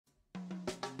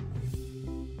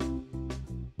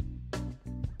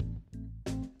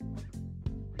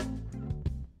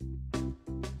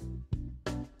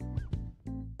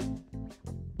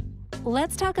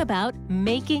Let's talk about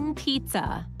making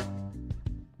pizza.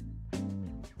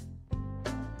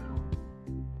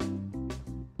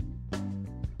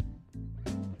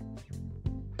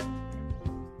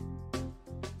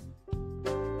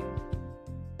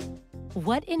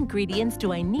 What ingredients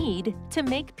do I need to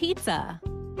make pizza?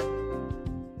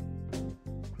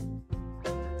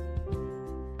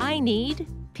 I need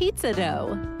pizza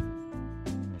dough.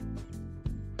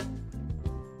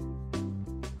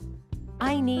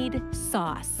 I need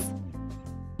sauce.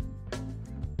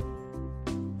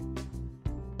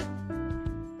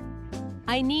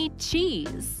 I need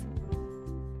cheese.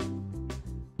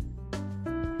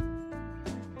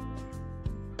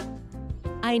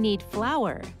 I need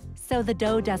flour so the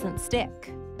dough doesn't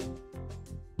stick.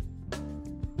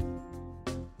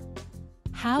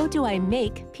 How do I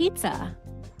make pizza?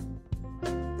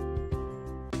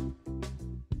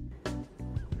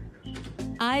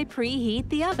 I preheat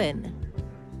the oven.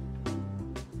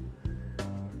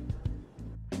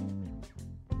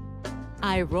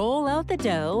 I roll out the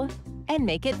dough and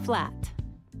make it flat.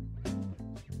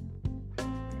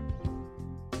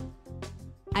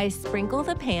 I sprinkle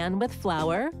the pan with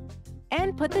flour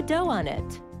and put the dough on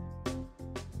it.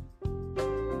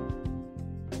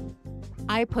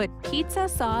 I put pizza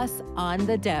sauce on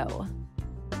the dough.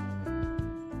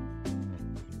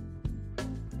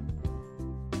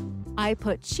 I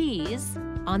put cheese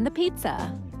on the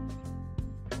pizza.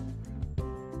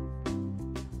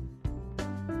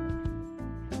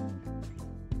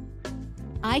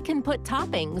 I can put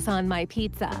toppings on my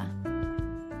pizza.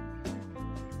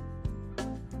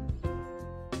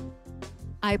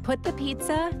 I put the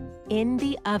pizza in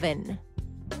the oven.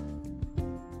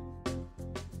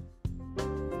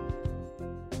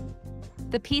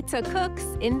 The pizza cooks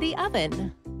in the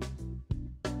oven.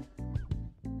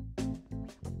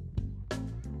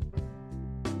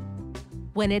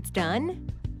 When it's done,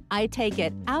 I take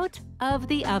it out of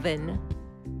the oven.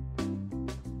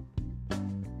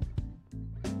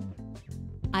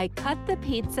 I cut the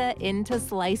pizza into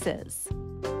slices.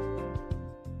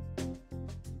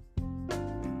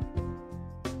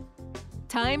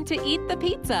 Time to eat the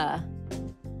pizza.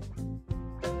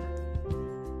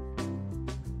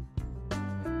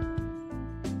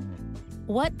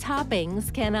 What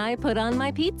toppings can I put on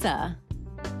my pizza?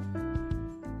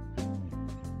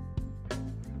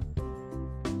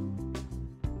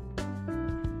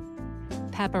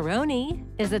 Pepperoni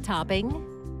is a topping.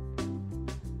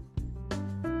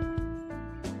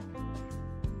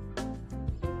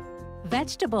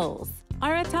 Vegetables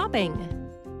are a topping.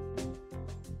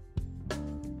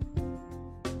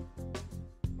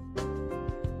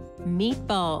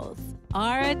 Meatballs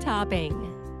are a topping.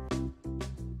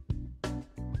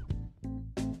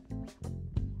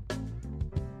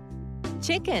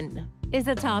 Chicken is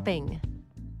a topping.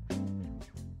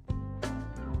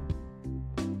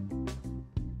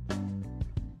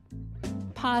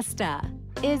 Pasta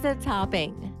is a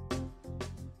topping.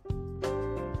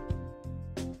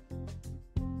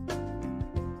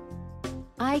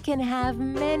 I can have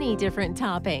many different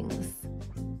toppings.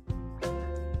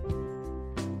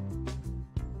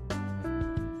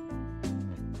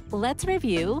 Let's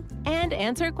review and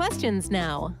answer questions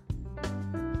now.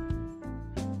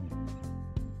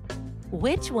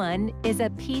 Which one is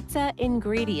a pizza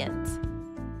ingredient?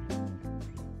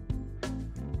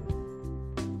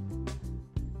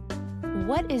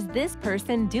 What is this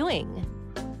person doing?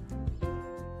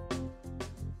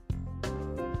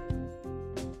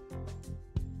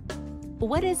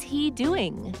 What is he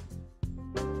doing?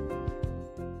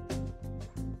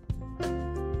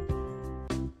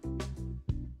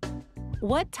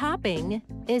 What topping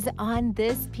is on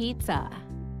this pizza?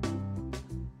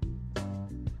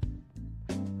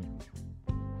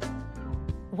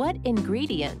 What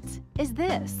ingredient is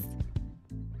this?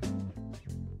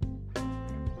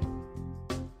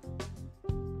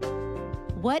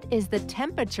 What is the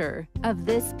temperature of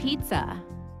this pizza?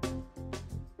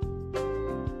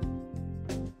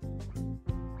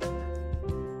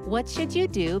 What should you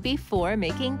do before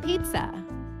making pizza?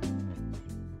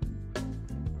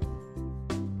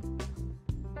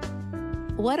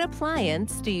 What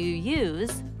appliance do you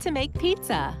use to make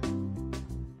pizza?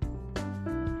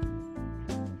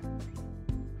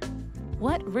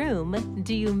 What room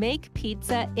do you make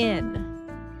pizza in?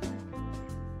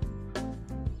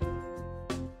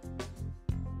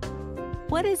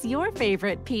 What is your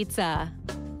favorite pizza?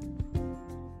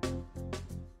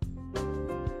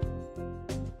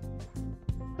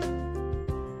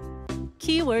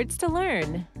 Keywords to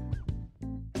learn.